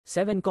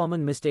7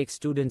 Common Mistakes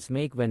Students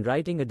Make When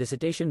Writing a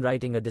Dissertation.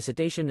 Writing a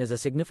dissertation is a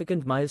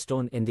significant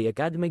milestone in the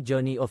academic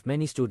journey of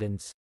many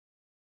students.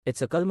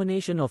 It's a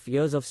culmination of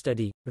years of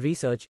study,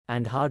 research,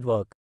 and hard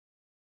work.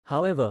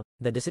 However,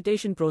 the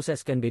dissertation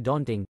process can be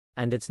daunting,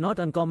 and it's not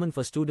uncommon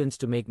for students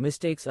to make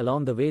mistakes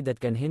along the way that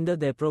can hinder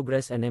their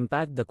progress and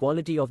impact the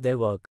quality of their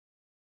work.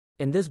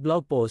 In this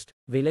blog post,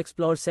 we'll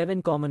explore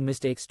 7 common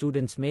mistakes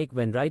students make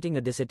when writing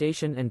a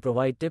dissertation and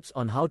provide tips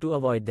on how to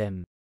avoid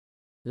them.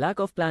 Lack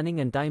of planning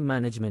and time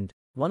management.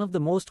 One of the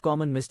most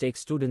common mistakes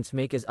students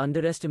make is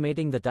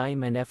underestimating the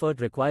time and effort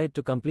required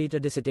to complete a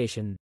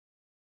dissertation.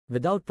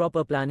 Without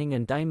proper planning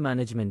and time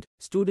management,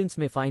 students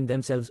may find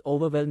themselves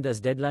overwhelmed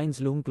as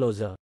deadlines loom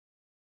closer.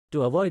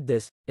 To avoid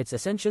this, it's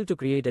essential to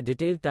create a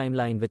detailed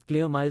timeline with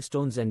clear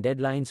milestones and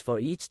deadlines for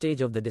each stage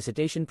of the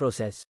dissertation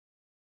process.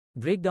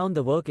 Break down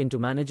the work into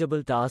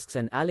manageable tasks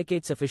and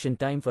allocate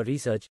sufficient time for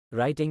research,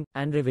 writing,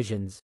 and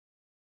revisions.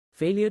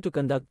 Failure to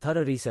conduct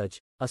thorough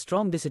research. A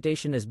strong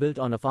dissertation is built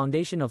on a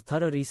foundation of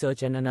thorough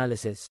research and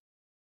analysis.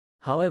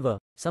 However,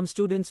 some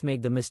students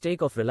make the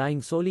mistake of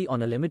relying solely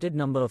on a limited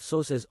number of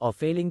sources or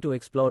failing to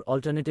explore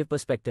alternative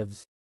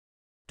perspectives.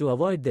 To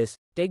avoid this,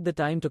 take the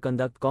time to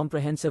conduct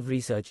comprehensive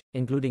research,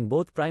 including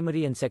both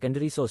primary and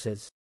secondary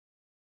sources.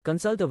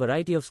 Consult a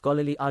variety of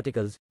scholarly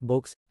articles,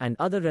 books, and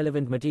other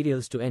relevant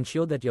materials to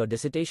ensure that your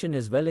dissertation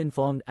is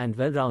well-informed and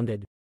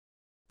well-rounded.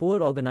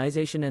 Poor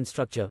organization and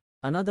structure.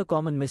 Another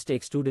common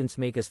mistake students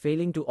make is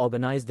failing to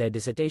organize their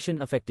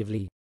dissertation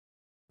effectively.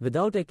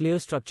 Without a clear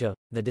structure,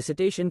 the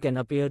dissertation can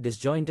appear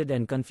disjointed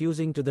and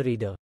confusing to the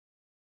reader.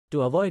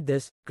 To avoid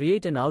this,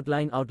 create an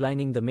outline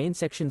outlining the main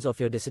sections of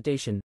your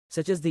dissertation,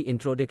 such as the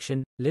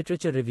introduction,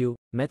 literature review,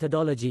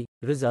 methodology,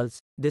 results,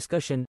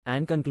 discussion,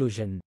 and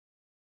conclusion.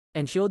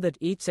 Ensure that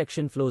each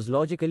section flows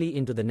logically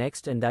into the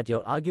next and that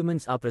your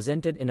arguments are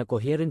presented in a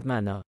coherent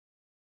manner.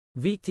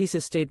 Weak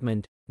thesis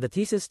statement. The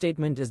thesis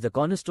statement is the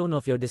cornerstone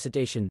of your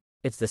dissertation.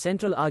 It's the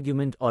central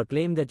argument or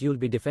claim that you'll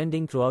be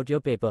defending throughout your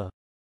paper.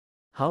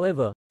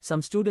 However,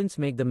 some students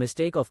make the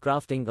mistake of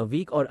crafting a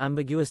weak or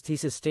ambiguous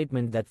thesis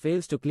statement that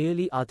fails to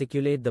clearly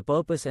articulate the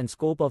purpose and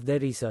scope of their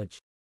research.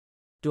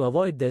 To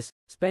avoid this,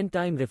 spend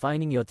time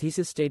refining your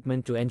thesis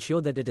statement to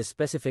ensure that it is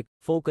specific,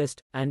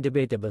 focused, and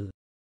debatable.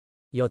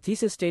 Your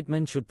thesis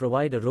statement should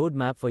provide a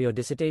roadmap for your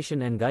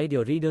dissertation and guide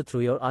your reader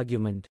through your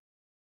argument.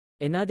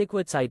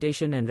 Inadequate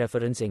citation and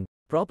referencing.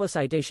 Proper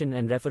citation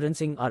and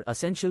referencing are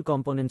essential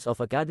components of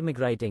academic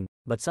writing,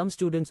 but some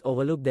students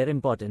overlook their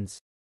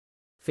importance.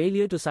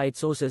 Failure to cite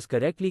sources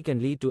correctly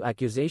can lead to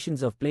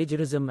accusations of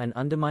plagiarism and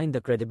undermine the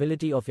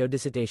credibility of your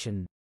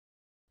dissertation.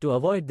 To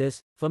avoid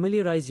this,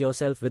 familiarize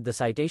yourself with the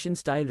citation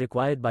style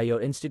required by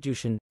your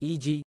institution,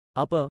 e.g.,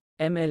 Upper,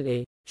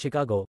 MLA,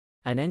 Chicago,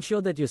 and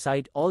ensure that you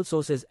cite all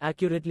sources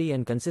accurately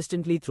and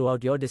consistently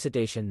throughout your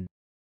dissertation.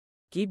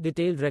 Keep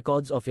detailed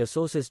records of your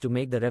sources to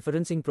make the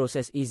referencing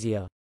process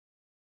easier.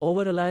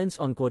 Over-reliance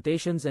on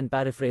quotations and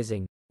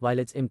paraphrasing. While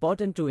it's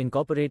important to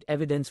incorporate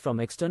evidence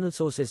from external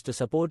sources to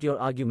support your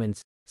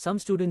arguments, some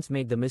students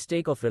make the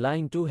mistake of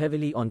relying too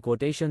heavily on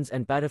quotations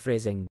and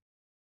paraphrasing.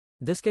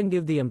 This can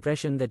give the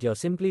impression that you're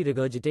simply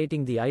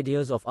regurgitating the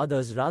ideas of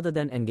others rather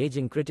than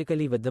engaging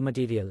critically with the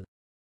material.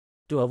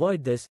 To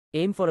avoid this,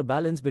 aim for a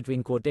balance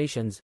between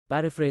quotations,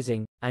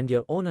 paraphrasing, and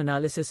your own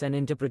analysis and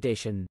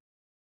interpretation.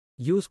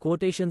 Use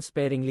quotations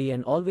sparingly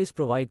and always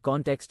provide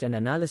context and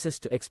analysis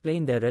to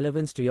explain their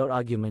relevance to your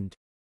argument.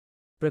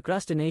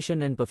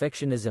 Procrastination and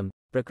perfectionism.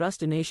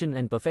 Procrastination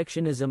and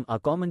perfectionism are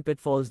common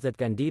pitfalls that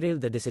can derail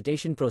the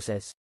dissertation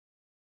process.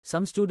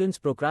 Some students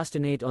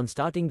procrastinate on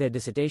starting their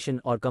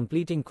dissertation or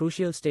completing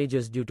crucial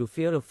stages due to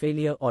fear of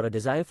failure or a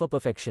desire for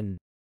perfection.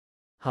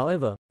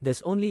 However,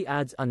 this only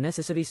adds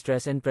unnecessary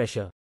stress and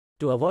pressure.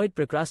 To avoid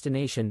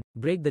procrastination,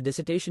 break the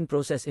dissertation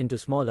process into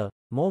smaller,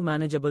 more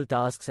manageable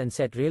tasks and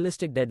set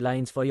realistic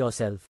deadlines for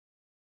yourself.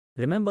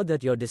 Remember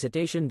that your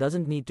dissertation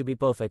doesn't need to be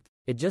perfect,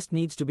 it just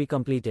needs to be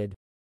completed.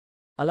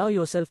 Allow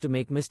yourself to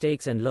make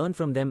mistakes and learn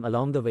from them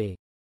along the way.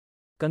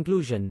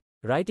 Conclusion.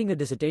 Writing a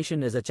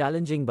dissertation is a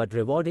challenging but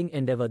rewarding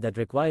endeavor that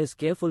requires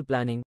careful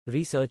planning,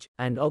 research,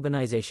 and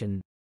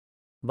organization.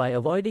 By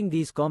avoiding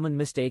these common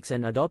mistakes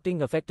and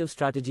adopting effective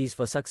strategies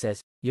for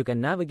success, you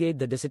can navigate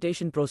the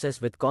dissertation process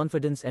with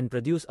confidence and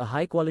produce a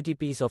high-quality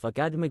piece of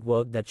academic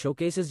work that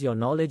showcases your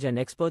knowledge and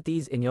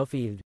expertise in your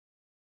field.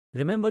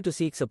 Remember to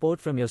seek support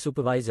from your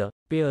supervisor,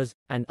 peers,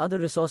 and other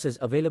resources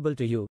available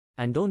to you,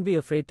 and don't be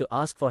afraid to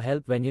ask for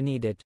help when you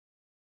need it.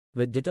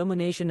 With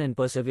determination and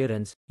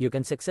perseverance, you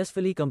can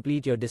successfully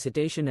complete your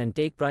dissertation and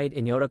take pride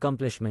in your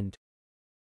accomplishment.